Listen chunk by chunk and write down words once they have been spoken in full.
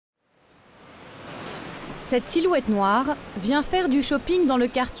Cette silhouette noire vient faire du shopping dans le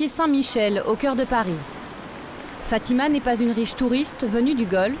quartier Saint-Michel, au cœur de Paris. Fatima n'est pas une riche touriste venue du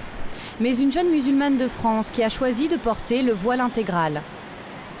Golfe, mais une jeune musulmane de France qui a choisi de porter le voile intégral.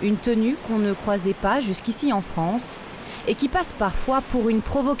 Une tenue qu'on ne croisait pas jusqu'ici en France et qui passe parfois pour une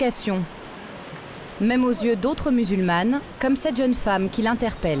provocation. Même aux yeux d'autres musulmanes, comme cette jeune femme qui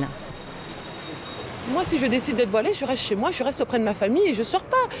l'interpelle. Moi, si je décide d'être voilée, je reste chez moi, je reste auprès de ma famille et je sors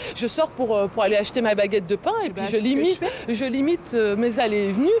pas. Je sors pour aller acheter ma baguette de pain et puis je limite mes allées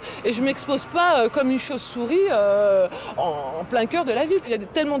et venues et je m'expose pas comme une chauve-souris en plein cœur de la ville. Il y a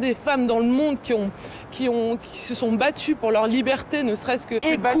tellement des femmes dans le monde qui se sont battues pour leur liberté, ne serait-ce que...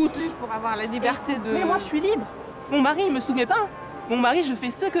 Écoute, pour avoir la liberté de... Mais moi, je suis libre. Mon mari, il me soumet pas. Mon mari, je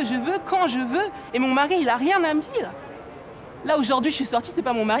fais ce que je veux, quand je veux. Et mon mari, il a rien à me dire. Là, aujourd'hui, je suis sortie, c'est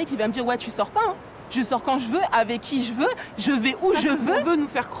pas mon mari qui va me dire « Ouais, tu sors pas. » Je sors quand je veux, avec qui je veux, je vais où je veux. Elle veut nous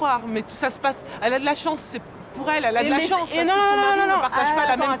faire croire, mais tout ça se passe. Elle a de la chance, c'est pour elle, elle a de la chance. Et non, non, ne partage pas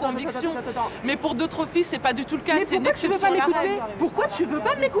la même conviction. Mais pour d'autres filles, c'est pas du tout le cas. C'est une exception. Pourquoi tu veux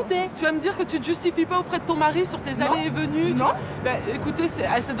pas m'écouter? Tu vas me dire que tu te justifies pas auprès de ton mari sur tes allées et venues. Non. Bah, écoutez,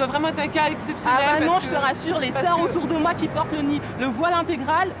 ça doit vraiment être un cas exceptionnel. Ah bah non, je te rassure, les sœurs autour de moi qui portent le voile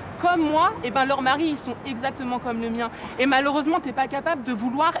intégral, comme moi, et ben leurs maris, ils sont exactement comme le mien. Et malheureusement, t'es pas capable de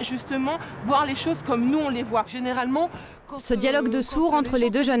vouloir justement voir les choses comme nous on les voit. Généralement, ce dialogue de sourds entre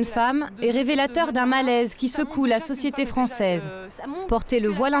les deux jeunes femmes est révélateur d'un malaise qui secoue la société française. Porter le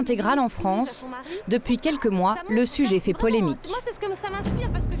voile intégral en France, depuis quelques mois, le sujet fait polémique. Moi, c'est ce que ça m'inspire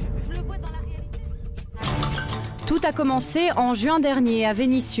parce que je le vois dans la réalité. Tout a commencé en juin dernier à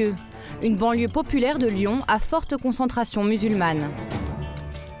Vénissieux, une banlieue populaire de Lyon à forte concentration musulmane.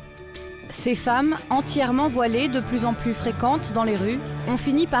 Ces femmes, entièrement voilées, de plus en plus fréquentes dans les rues, ont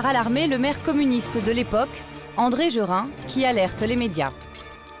fini par alarmer le maire communiste de l'époque, André Gerin, qui alerte les médias.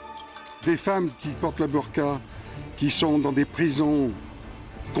 Des femmes qui portent le burqa, qui sont dans des prisons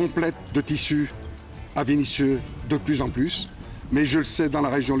complètes de tissus à Vénissieux de plus en plus, mais je le sais dans la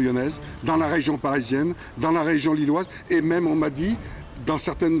région lyonnaise, dans la région parisienne, dans la région lilloise, et même on m'a dit dans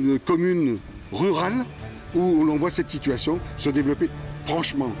certaines communes rurales où l'on voit cette situation se développer.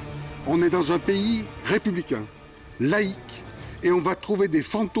 Franchement, on est dans un pays républicain, laïque, et on va trouver des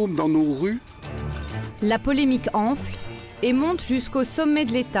fantômes dans nos rues. La polémique enfle et monte jusqu'au sommet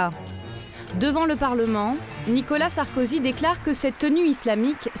de l'État. Devant le Parlement, Nicolas Sarkozy déclare que cette tenue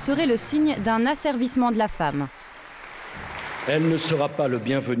islamique serait le signe d'un asservissement de la femme. Elle ne sera pas le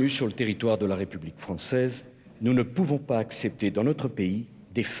bienvenu sur le territoire de la République française. Nous ne pouvons pas accepter dans notre pays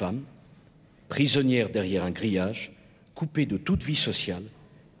des femmes prisonnières derrière un grillage, coupées de toute vie sociale,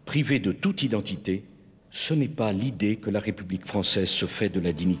 privées de toute identité. Ce n'est pas l'idée que la République française se fait de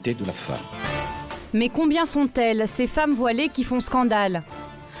la dignité de la femme. Mais combien sont-elles, ces femmes voilées qui font scandale?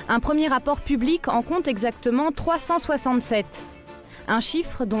 Un premier rapport public en compte exactement 367. Un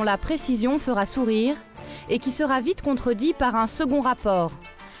chiffre dont la précision fera sourire et qui sera vite contredit par un second rapport.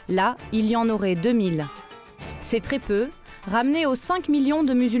 Là, il y en aurait 2000. C'est très peu, ramené aux 5 millions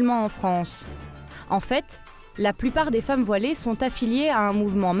de musulmans en France. En fait, la plupart des femmes voilées sont affiliées à un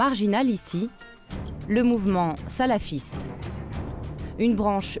mouvement marginal ici, le mouvement salafiste. Une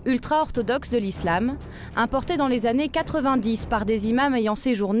branche ultra-orthodoxe de l'islam, importée dans les années 90 par des imams ayant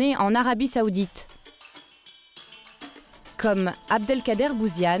séjourné en Arabie Saoudite. Comme Abdelkader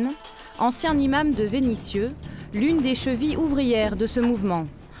Bouziane, ancien imam de Vénissieux, l'une des chevilles ouvrières de ce mouvement.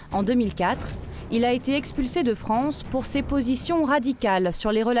 En 2004, il a été expulsé de France pour ses positions radicales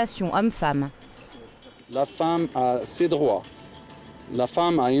sur les relations hommes-femmes. La femme a ses droits, la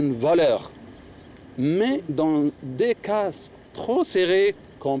femme a une valeur, mais dans des cas trop serrés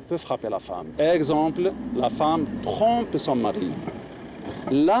qu'on peut frapper la femme. Exemple, la femme trompe son mari.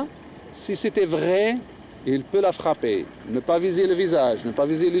 Là, si c'était vrai, il peut la frapper. Ne pas viser le visage, ne pas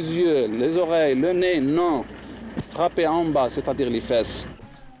viser les yeux, les oreilles, le nez, non. Frapper en bas, c'est-à-dire les fesses.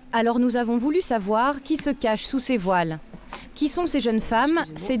 Alors nous avons voulu savoir qui se cache sous ces voiles. Qui sont ces jeunes femmes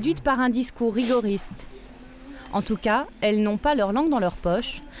séduites par un discours rigoriste? En tout cas, elles n'ont pas leur langue dans leur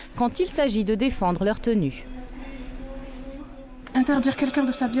poche quand il s'agit de défendre leur tenue. Interdire quelqu'un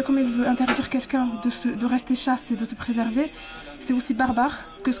de s'habiller comme il veut, interdire quelqu'un de rester chaste et de se préserver, c'est aussi barbare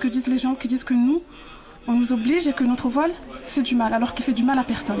que ce que disent les gens qui disent que nous, on nous oblige et que notre voile fait du mal, alors qu'il fait du mal à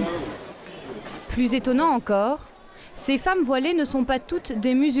personne. Plus étonnant encore, ces femmes voilées ne sont pas toutes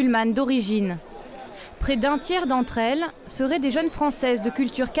des musulmanes d'origine. Près d'un tiers d'entre elles seraient des jeunes Françaises de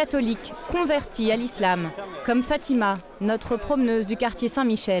culture catholique converties à l'islam, comme Fatima, notre promeneuse du quartier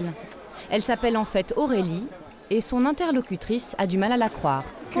Saint-Michel. Elle s'appelle en fait Aurélie et son interlocutrice a du mal à la croire.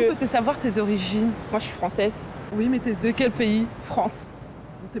 Est-ce qu'on peut savoir tes origines? Moi, je suis française. Oui, mais t'es de quel pays? France.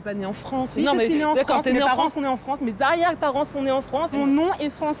 T'es pas née en France. Oui, non, je suis née en France. T'es Mes née en parents France. sont nés en France, mes arrière-parents sont nés en France. Mon nom est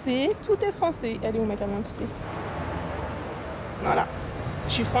français, tout est français. Elle est où ma carte d'identité? Voilà.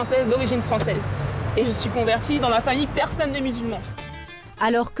 Je suis française d'origine française. Et je suis convertie dans ma famille, personne n'est musulman.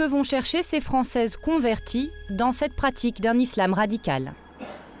 Alors que vont chercher ces Françaises converties dans cette pratique d'un islam radical?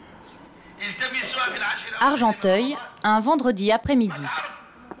 Argenteuil, un vendredi après-midi.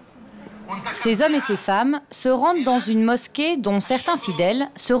 Ces hommes et ces femmes se rendent dans une mosquée dont certains fidèles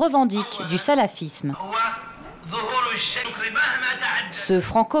se revendiquent du salafisme. Ce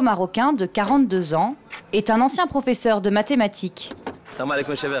franco-marocain de 42 ans est un ancien professeur de mathématiques.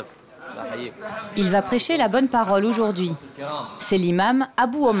 Il va prêcher la bonne parole aujourd'hui. C'est l'imam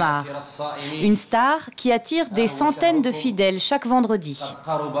Abou Omar, une star qui attire des centaines de fidèles chaque vendredi.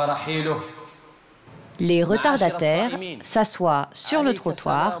 Les retardataires s'assoient sur le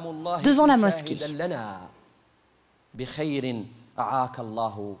trottoir devant la mosquée.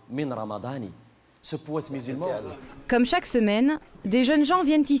 Comme chaque semaine, des jeunes gens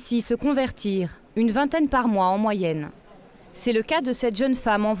viennent ici se convertir, une vingtaine par mois en moyenne. C'est le cas de cette jeune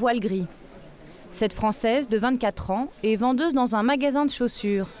femme en voile gris. Cette Française de 24 ans est vendeuse dans un magasin de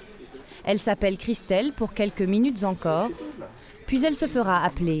chaussures. Elle s'appelle Christelle pour quelques minutes encore, puis elle se fera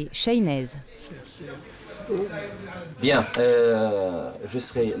appeler Shaynez. Bien, je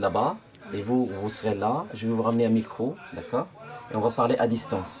serai là-bas et vous serez là. Je vais vous ramener un micro, d'accord? Et on va parler à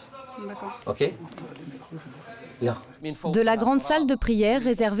distance. D'accord. Ok? Là. De la grande salle de prière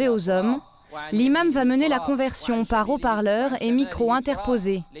réservée aux hommes, l'imam va mener la conversion par haut-parleur et micro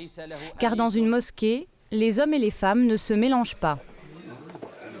interposés. Car dans une mosquée, les hommes et les femmes ne se mélangent pas.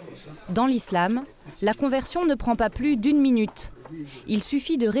 Dans l'islam, la conversion ne prend pas plus d'1 minute. Il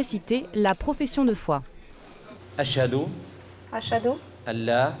suffit de réciter la profession de foi. Ashhadu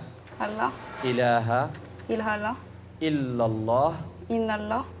Allah ilaha illallah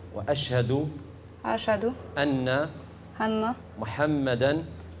illallah wa ashhadu anna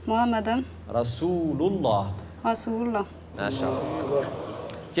Muhammadan Rasulullah. Masha'Allah.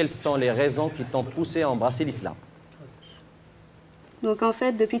 Quelles sont les raisons qui t'ont poussé à embrasser l'islam? Donc en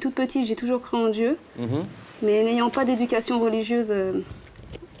fait, depuis toute petite, j'ai toujours cru en Dieu, mais n'ayant pas d'éducation religieuse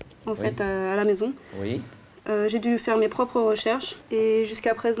à la maison. Oui. J'ai dû faire mes propres recherches et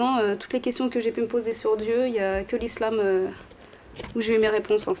jusqu'à présent, toutes les questions que j'ai pu me poser sur Dieu, il n'y a que l'islam où j'ai eu mes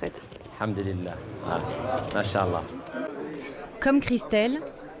réponses en fait. Alhamdulillah. Masha'Allah. Comme Christelle,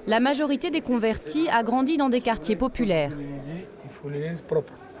 la majorité des convertis a grandi dans des quartiers populaires. Il faut les laisser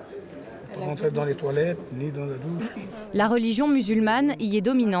propres. Pas rentrer dans les toilettes, ni dans la douche. La religion musulmane y est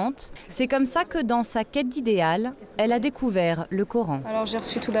dominante. C'est comme ça que dans sa quête d'idéal, elle a découvert le Coran. Alors j'ai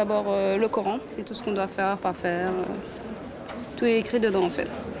reçu tout d'abord le Coran, c'est tout ce qu'on doit faire, pas faire. Tout est écrit dedans en fait.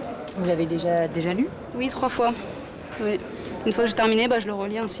 Vous l'avez déjà lu? Oui, 3 fois. Oui. Une fois que j'ai terminé, je le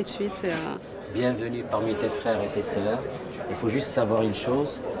relis, ainsi de suite. Bienvenue parmi tes frères et tes sœurs. Il faut juste savoir une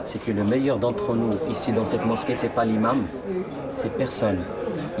chose, c'est que le meilleur d'entre nous, ici dans cette mosquée, c'est pas l'imam, c'est personne.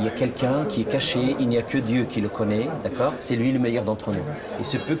 Il y a quelqu'un qui est caché, il n'y a que Dieu qui le connaît, d'accord? C'est lui le meilleur d'entre nous. Il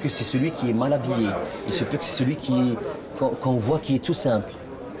se peut que c'est celui qui est mal habillé, il se peut que c'est celui qu'on voit qui est tout simple.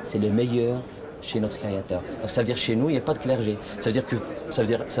 C'est le meilleur chez notre Créateur. Donc ça veut dire chez nous, il n'y a pas de clergé.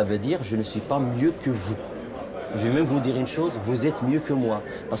 Ça veut dire je ne suis pas mieux que vous. Je vais même vous dire une chose, vous êtes mieux que moi.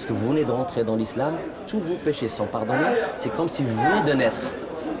 Parce que vous venez de rentrer dans l'islam, tous vos péchés sont pardonnés. C'est comme si vous venez de naître.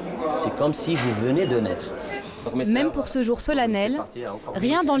 C'est comme si vous venez de naître. Donc, même pour ce jour solennel,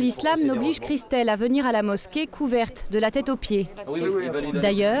 rien dans l'islam n'oblige Christelle à venir à la mosquée couverte de la tête aux pieds.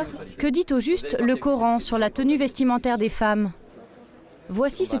 D'ailleurs, que dit au juste le Coran sur la tenue vestimentaire des femmes?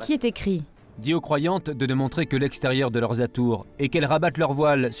 Voici ce qui est écrit. Dis aux croyantes de ne montrer que l'extérieur de leurs atours et qu'elles rabattent leur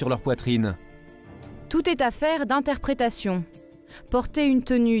voile sur leur poitrine. Tout est affaire d'interprétation. Porter une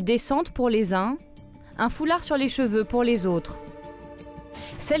tenue décente pour les uns, un foulard sur les cheveux pour les autres.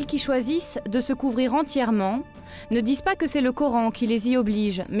 Celles qui choisissent de se couvrir entièrement ne disent pas que c'est le Coran qui les y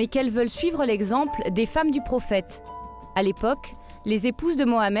oblige, mais qu'elles veulent suivre l'exemple des femmes du prophète. À l'époque, les épouses de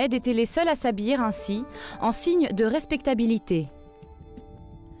Mohammed étaient les seules à s'habiller ainsi, en signe de respectabilité.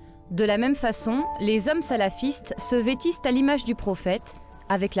 De la même façon, les hommes salafistes se vêtissent à l'image du prophète,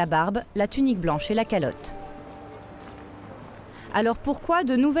 avec la barbe, la tunique blanche et la calotte. Alors pourquoi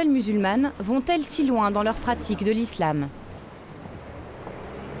de nouvelles musulmanes vont-elles si loin dans leur pratique de l'islam?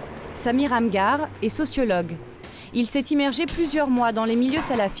 Samir Amgar est sociologue. Il s'est immergé plusieurs mois dans les milieux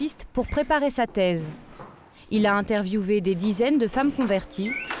salafistes pour préparer sa thèse. Il a interviewé des dizaines de femmes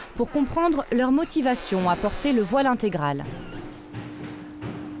converties pour comprendre leur motivation à porter le voile intégral.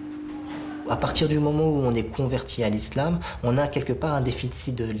 À partir du moment où on est converti à l'islam, on a quelque part un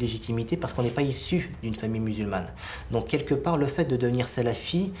déficit de légitimité parce qu'on n'est pas issu d'une famille musulmane. Donc quelque part, le fait de devenir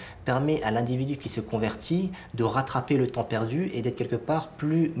salafi permet à l'individu qui se convertit de rattraper le temps perdu et d'être quelque part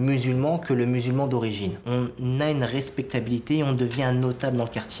plus musulman que le musulman d'origine. On a une respectabilité et on devient un notable dans le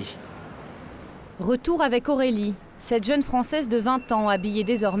quartier. Retour avec Aurélie, cette jeune Française de 20 ans habillée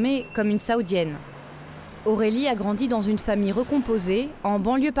désormais comme une Saoudienne. Aurélie a grandi dans une famille recomposée en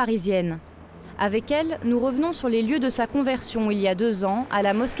banlieue parisienne. Avec elle, nous revenons sur les lieux de sa conversion il y a 2 ans à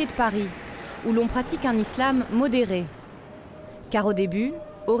la mosquée de Paris, où l'on pratique un islam modéré. Car au début,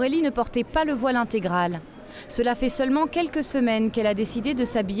 Aurélie ne portait pas le voile intégral. Cela fait seulement quelques semaines qu'elle a décidé de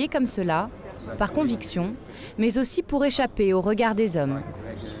s'habiller comme cela, par conviction, mais aussi pour échapper au regard des hommes.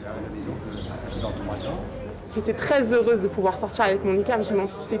 J'étais très heureuse de pouvoir sortir avec mon niqab, je m'en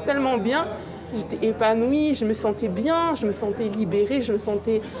sentais tellement bien. J'étais épanouie, je me sentais bien, je me sentais libérée, je me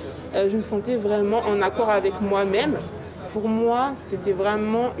sentais vraiment en accord avec moi-même. Pour moi, c'était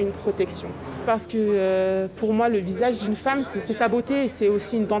vraiment une protection. Parce que pour moi, le visage d'une femme, c'est sa beauté, c'est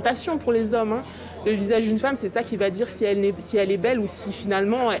aussi une tentation pour les hommes. Hein. Le visage d'une femme, c'est ça qui va dire si elle est belle ou si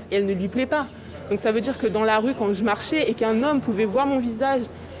finalement elle ne lui plaît pas. Donc ça veut dire que dans la rue, quand je marchais et qu'un homme pouvait voir mon visage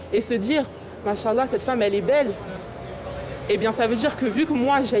et se dire « Machallah, cette femme, elle est belle », eh bien ça veut dire que vu que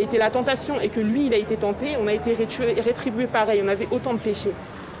moi j'ai été la tentation et que lui il a été tenté, on a été rétribué pareil, on avait autant de péchés.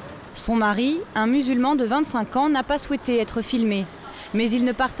 Son mari, un musulman de 25 ans, n'a pas souhaité être filmé. Mais il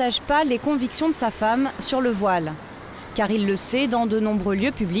ne partage pas les convictions de sa femme sur le voile. Car il le sait, dans de nombreux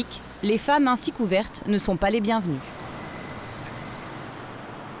lieux publics, les femmes ainsi couvertes ne sont pas les bienvenues.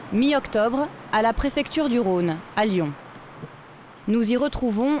 Mi-octobre, à la préfecture du Rhône, à Lyon. Nous y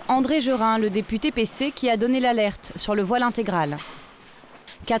retrouvons André Gerin, le député PC qui a donné l'alerte sur le voile intégral.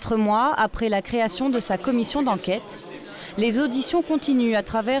 4 mois après la création de sa commission d'enquête, les auditions continuent à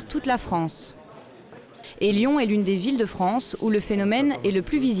travers toute la France. Et Lyon est l'une des villes de France où le phénomène est le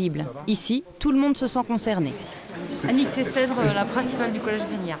plus visible. Ici, tout le monde se sent concerné. Annick Tessèdre, la principale du collège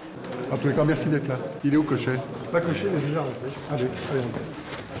Grignard. En tous les cas, merci d'être là. Il est où Cochet? Pas Cochet, il est déjà rentré. Allez.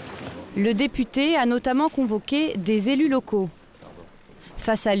 Le député a notamment convoqué des élus locaux.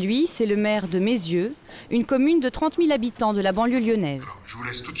 Face à lui, c'est le maire de Mézieux, une commune de 30 000 habitants de la banlieue lyonnaise. Alors, je vous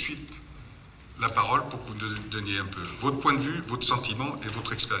laisse tout de suite la parole pour que vous donniez un peu votre point de vue, votre sentiment et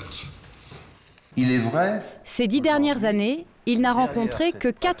votre expérience. Il est vrai. Ces 10 dernières années, il n'a rencontré que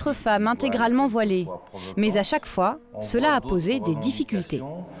 4 femmes intégralement voilées. Mais à chaque fois, cela a posé des difficultés.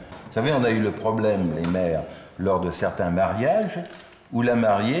 Vous savez, on a eu le problème, les maires, lors de certains mariages, où la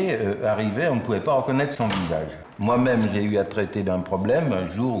mariée arrivait, on ne pouvait pas reconnaître son visage. Moi-même, j'ai eu à traiter d'un problème un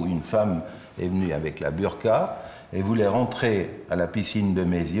jour où une femme est venue avec la burqa et voulait rentrer à la piscine de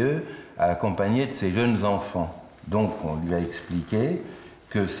Mézieux accompagnée de ses jeunes enfants. Donc, on lui a expliqué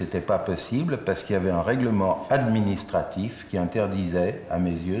que ce n'était pas possible parce qu'il y avait un règlement administratif qui interdisait à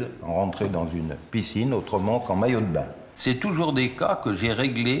Mézieux de rentrer dans une piscine autrement qu'en maillot de bain. C'est toujours des cas que j'ai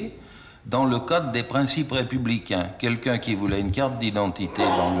réglés dans le cadre des principes républicains. Quelqu'un qui voulait une carte d'identité,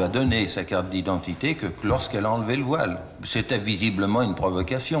 on lui a donné sa carte d'identité que lorsqu'elle a enlevé le voile. C'était visiblement une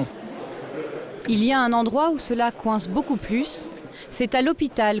provocation. Il y a un endroit où cela coince beaucoup plus. C'est à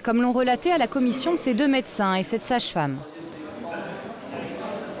l'hôpital, comme l'ont relaté à la commission ces 2 médecins et cette sage-femme.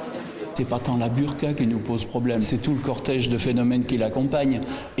 C'est pas tant la burqa qui nous pose problème, c'est tout le cortège de phénomènes qui l'accompagnent.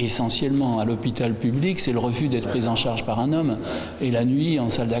 Essentiellement, à l'hôpital public, c'est le refus d'être pris en charge par un homme. Et la nuit, en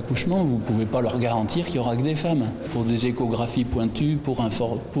salle d'accouchement, vous ne pouvez pas leur garantir qu'il n'y aura que des femmes. Pour des échographies pointues,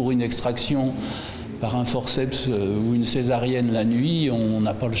 pour une extraction par un forceps ou une césarienne la nuit, on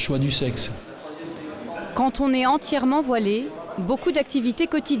n'a pas le choix du sexe. Quand on est entièrement voilé, beaucoup d'activités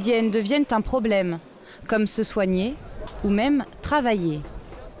quotidiennes deviennent un problème, comme se soigner ou même travailler.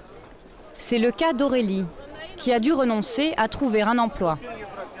 C'est le cas d'Aurélie, qui a dû renoncer à trouver un emploi.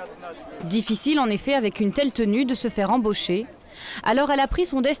 Difficile en effet avec une telle tenue de se faire embaucher, alors elle a pris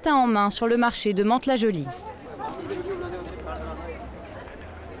son destin en main sur le marché de Mantes-la-Jolie.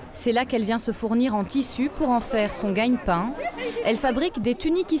 C'est là qu'elle vient se fournir en tissu pour en faire son gagne-pain. Elle fabrique des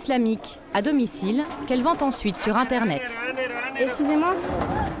tuniques islamiques à domicile qu'elle vend ensuite sur Internet. Excusez-moi,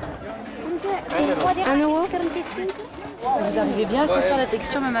 1 euro. Vous arrivez bien à sentir la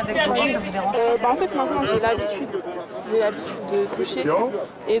texture même avec vos mains, ça vous dérange? En fait, maintenant, j'ai l'habitude de toucher.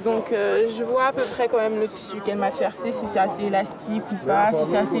 Et donc, je vois à peu près quand même le tissu, quelle matière c'est, si c'est assez élastique ou pas, si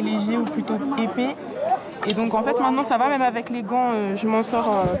c'est assez léger ou plutôt épais. Et donc, en fait, maintenant, ça va, même avec les gants, je m'en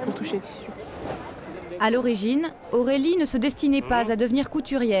sors pour toucher le tissu. À l'origine, Aurélie ne se destinait pas à devenir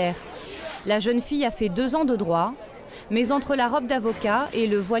couturière. La jeune fille a fait 2 ans de droit, mais entre la robe d'avocat et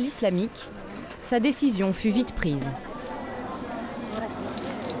le voile islamique, sa décision fut vite prise.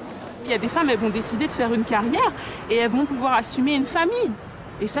 Il y a des femmes, elles vont décider de faire une carrière et elles vont pouvoir assumer une famille.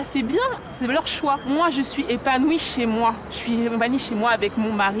 Et ça, c'est bien, c'est leur choix. Moi, je suis épanouie chez moi. Je suis épanouie chez moi avec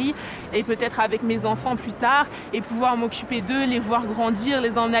mon mari et peut-être avec mes enfants plus tard et pouvoir m'occuper d'eux, les voir grandir,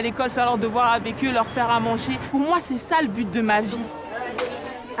 les emmener à l'école, faire leurs devoirs avec eux, leur faire à manger. Pour moi, c'est ça le but de ma vie.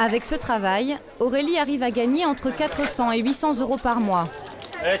 Avec ce travail, Aurélie arrive à gagner entre 400 et 800 € par mois.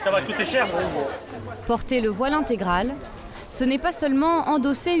 Ça va coûter cher. Porter le voile intégral, ce n'est pas seulement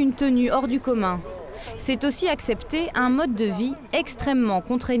endosser une tenue hors du commun. C'est aussi accepter un mode de vie extrêmement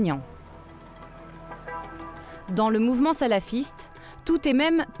contraignant. Dans le mouvement salafiste, tout est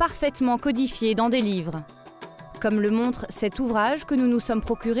même parfaitement codifié dans des livres. Comme le montre cet ouvrage que nous nous sommes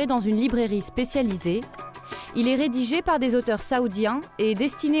procurés dans une librairie spécialisée, il est rédigé par des auteurs saoudiens et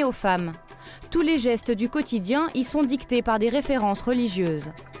destiné aux femmes. Tous les gestes du quotidien y sont dictés par des références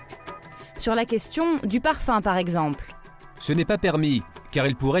religieuses. Sur la question du parfum par exemple. Ce n'est pas permis, car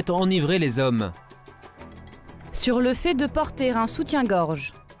il pourrait enivrer les hommes. Sur le fait de porter un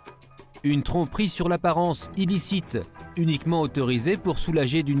soutien-gorge. Une tromperie sur l'apparence illicite, uniquement autorisée pour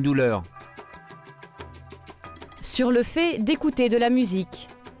soulager d'une douleur. Sur le fait d'écouter de la musique.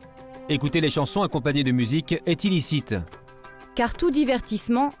 Écouter les chansons accompagnées de musique est illicite. Car tout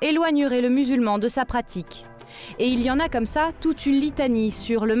divertissement éloignerait le musulman de sa pratique. Et il y en a comme ça toute une litanie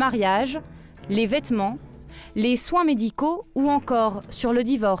sur le mariage, les vêtements, les soins médicaux ou encore sur le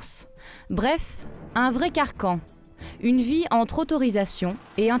divorce. Bref, un vrai carcan, une vie entre autorisation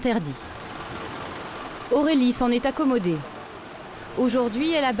et interdit. Aurélie s'en est accommodée.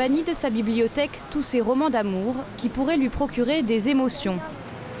 Aujourd'hui, elle a banni de sa bibliothèque tous ces romans d'amour qui pourraient lui procurer des émotions.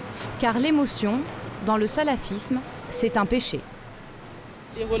 Car l'émotion, dans le salafisme, c'est un péché.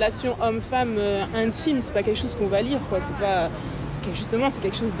 Les relations hommes-femmes intimes, c'est pas quelque chose qu'on va lire, quoi. Justement, c'est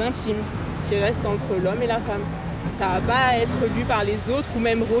quelque chose d'intime qui reste entre l'homme et la femme. Ça va pas être lu par les autres ou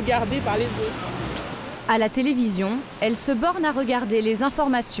même regardé par les autres. À la télévision, elle se borne à regarder les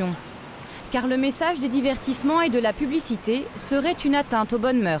informations. Car le message des divertissements et de la publicité serait une atteinte aux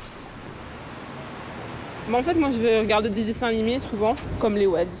bonnes mœurs. En fait, moi, je vais regarder des dessins animés souvent, comme les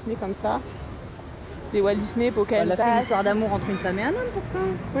Walt Disney, comme ça. Les Walt Disney, Pokémon. Là, c'est une histoire d'amour entre une femme et un homme, pourtant.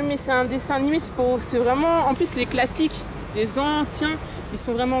 Oui, mais c'est un dessin animé, c'est vraiment... En plus, les classiques, les anciens, ils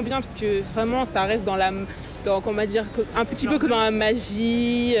sont vraiment bien, parce que vraiment, ça reste dans la... comment dire, un petit peu comme dans la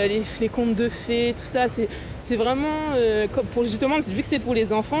magie, les contes de fées, tout ça. C'est vraiment... justement, vu que c'est pour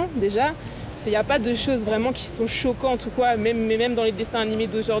les enfants, déjà, il n'y a pas de choses vraiment qui sont choquantes ou quoi. Même dans les dessins animés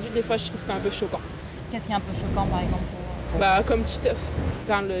d'aujourd'hui, des fois, je trouve que c'est un peu choquant. Qu'est-ce qui est un peu choquant, par exemple Comme Titeuf. On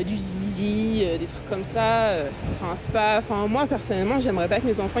parle du zizi, des trucs comme ça. Moi, personnellement, j'aimerais pas que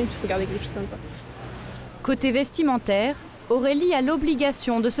mes enfants ils puissent regarder quelque chose comme ça. Côté vestimentaire, Aurélie a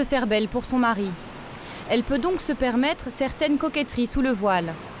l'obligation de se faire belle pour son mari. Elle peut donc se permettre certaines coquetteries sous le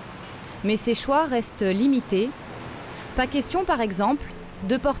voile. Mais ses choix restent limités. Pas question, par exemple,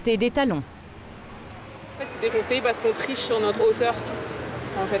 de porter des talons. En fait, c'est déconseillé parce qu'on triche sur notre hauteur.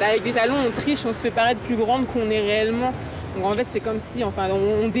 En fait, avec des talons, on triche, on se fait paraître plus grande qu'on est réellement. Donc en fait, c'est comme si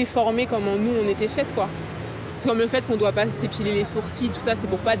on déformait comment nous, on était faites, quoi. C'est comme le fait qu'on ne doit pas s'épiler les sourcils, tout ça, c'est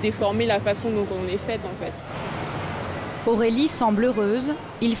pour pas déformer la façon dont on est faite, en fait. Aurélie semble heureuse.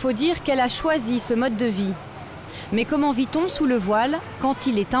 Il faut dire qu'elle a choisi ce mode de vie. Mais comment vit-on sous le voile quand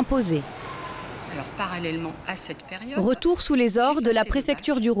il est imposé ? Alors, parallèlement à cette période... Retour sous les ors de la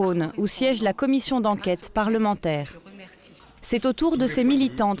préfecture du Rhône, où siège la commission d'enquête parlementaire. C'est au tour de ces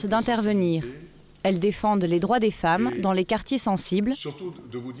militantes d'intervenir. Elles défendent les droits des femmes dans les quartiers sensibles.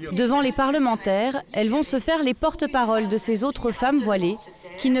 Devant les parlementaires, elles vont se faire les porte-paroles de ces autres femmes voilées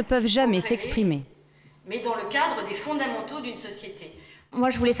qui ne peuvent jamais s'exprimer. Mais dans le cadre des fondamentaux d'une société. Moi,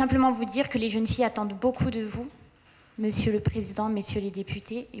 je voulais simplement vous dire que les jeunes filles attendent beaucoup de vous, Monsieur le Président, Messieurs les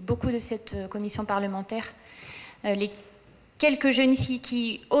députés, et beaucoup de cette commission parlementaire. Les quelques jeunes filles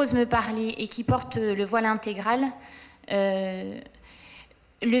qui osent me parler et qui portent le voile intégral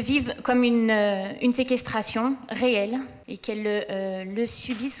le vivent comme une séquestration réelle et qu'elles le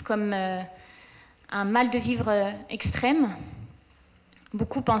subissent comme un mal de vivre extrême.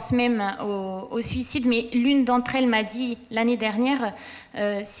 Beaucoup pensent même au suicide, mais l'une d'entre elles m'a dit l'année dernière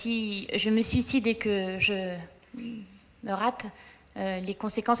si je me suicide et que je me rate, les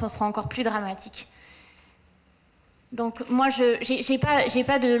conséquences en seront encore plus dramatiques. Donc moi, j'ai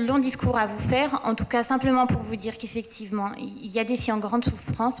pas de long discours à vous faire, en tout cas simplement pour vous dire qu'effectivement, il y a des filles en grande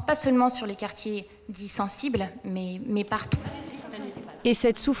souffrance, pas seulement sur les quartiers dits sensibles, mais partout. Et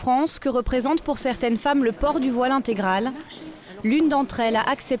cette souffrance que représente pour certaines femmes le port du voile intégral, l'une d'entre elles a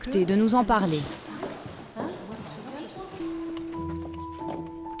accepté de nous en parler.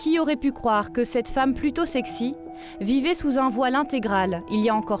 Qui aurait pu croire que cette femme plutôt sexy vivait sous un voile intégral il y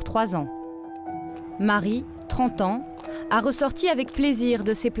a encore 3 ans. Marie, 30 ans, a ressorti avec plaisir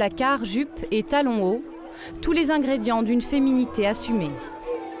de ses placards jupes et talons hauts tous les ingrédients d'une féminité assumée.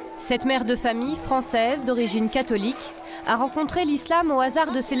 Cette mère de famille française d'origine catholique a rencontré l'islam au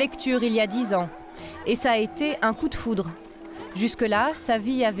hasard de ses lectures il y a 10 ans. Et ça a été un coup de foudre. Jusque-là, sa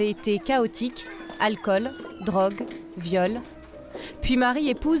vie avait été chaotique, alcool, drogue, viol. Puis Marie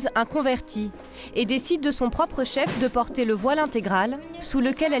épouse un converti et décide de son propre chef de porter le voile intégral sous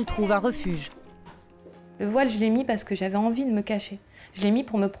lequel elle trouve un refuge. Le voile, je l'ai mis parce que j'avais envie de me cacher. Je l'ai mis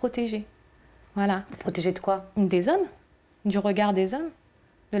pour me protéger. Voilà. Protéger de quoi? Des hommes, du regard des hommes,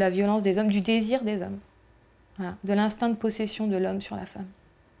 de la violence des hommes, du désir des hommes. Voilà. De l'instinct de possession de l'homme sur la femme.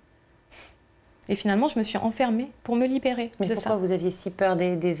 Et finalement, je me suis enfermée pour me libérer de ça. Mais pourquoi vous aviez si peur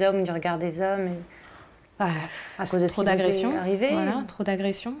des hommes, du regard des hommes à cause de trop d'agression. Arrivé. Voilà, trop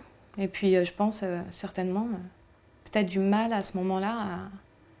d'agression. Et puis, je pense certainement, peut-être du mal à ce moment-là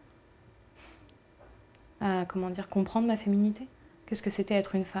à comment dire, comprendre ma féminité. Qu'est-ce que c'était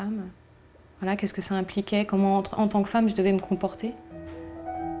être une femme? Voilà, qu'est-ce que ça impliquait? Comment, en tant que femme, je devais me comporter?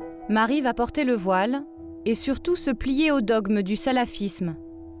 Marie va porter le voile et surtout se plier au dogme du salafisme.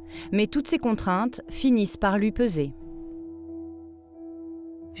 Mais toutes ces contraintes finissent par lui peser.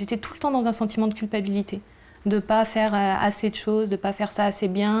 J'étais tout le temps dans un sentiment de culpabilité, de ne pas faire assez de choses, de ne pas faire ça assez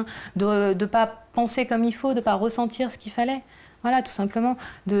bien, de ne pas penser comme il faut, de ne pas ressentir ce qu'il fallait. Voilà, tout simplement.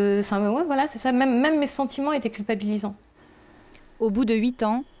 Ouais, voilà, c'est ça. Même mes sentiments étaient culpabilisants. Au bout de 8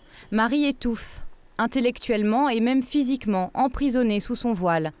 ans, Marie étouffe, intellectuellement et même physiquement, emprisonnée sous son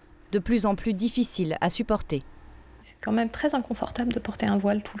voile, de plus en plus difficile à supporter. C'est quand même très inconfortable de porter un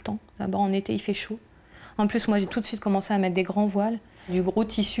voile tout le temps. D'abord, en été, il fait chaud. En plus, moi, j'ai tout de suite commencé à mettre des grands voiles, du gros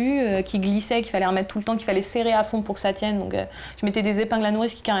tissu qui glissait, qu'il fallait remettre tout le temps, qu'il fallait serrer à fond pour que ça tienne. Donc, je mettais des épingles à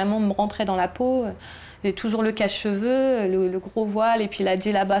nourrice qui carrément me rentraient dans la peau. J'ai toujours le cache-cheveux, le gros voile et puis la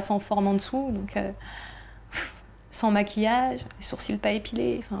djellaba sans forme en dessous. Donc, sans maquillage, les sourcils pas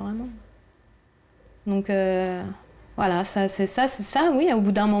épilés, enfin vraiment. Donc voilà, c'est ça, oui. Au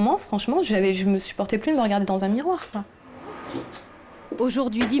bout d'un moment, franchement, je me supportais plus de me regarder dans un miroir, quoi.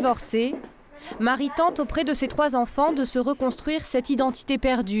 Aujourd'hui divorcée, Marie tente auprès de ses 3 enfants de se reconstruire cette identité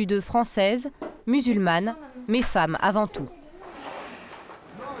perdue de française, musulmane, mais femme avant tout.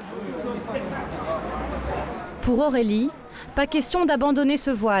 Pour Aurélie, pas question d'abandonner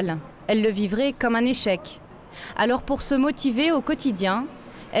ce voile. Elle le vivrait comme un échec. Alors pour se motiver au quotidien,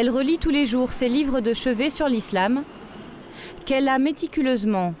 elle relit tous les jours ses livres de chevet sur l'islam, qu'elle a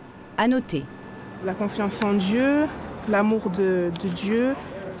méticuleusement annotés. La confiance en Dieu, l'amour de Dieu,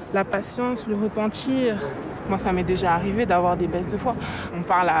 la patience, le repentir. Moi, ça m'est déjà arrivé d'avoir des baisses de foi. On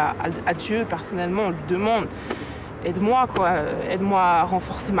parle à Dieu personnellement, on lui demande « aide-moi, quoi, aide-moi à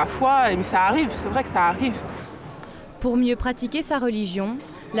renforcer ma foi ». Mais ça arrive, c'est vrai que ça arrive. Pour mieux pratiquer sa religion,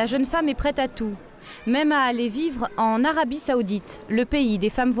 la jeune femme est prête à tout, même à aller vivre en Arabie Saoudite, le pays des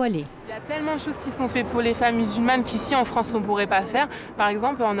femmes voilées. Il y a tellement de choses qui sont faites pour les femmes musulmanes qu'ici en France on ne pourrait pas faire. Par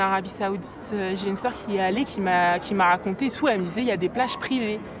exemple, en Arabie Saoudite, j'ai une sœur qui est allée, qui m'a raconté tout. Elle me disait il y a des plages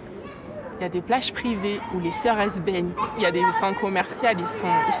privées. Il y a des plages privées où les sœurs elles se baignent. Il y a des centres commerciaux,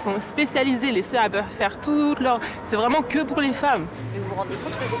 ils sont spécialisés. Les sœurs elles peuvent faire toute leur... C'est vraiment que pour les femmes. Mais vous vous rendez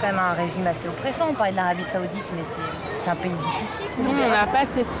compte que c'est quand même un régime assez oppressant. On parle de l'Arabie Saoudite, mais c'est un pays difficile. Nous, on n'a pas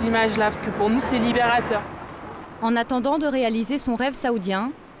cette image-là, parce que pour nous, c'est libérateur. En attendant de réaliser son rêve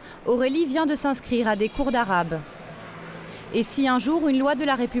saoudien, Aurélie vient de s'inscrire à des cours d'arabe. Et si un jour une loi de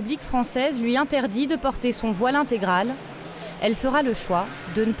la République française lui interdit de porter son voile intégral, elle fera le choix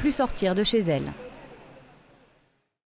de ne plus sortir de chez elle.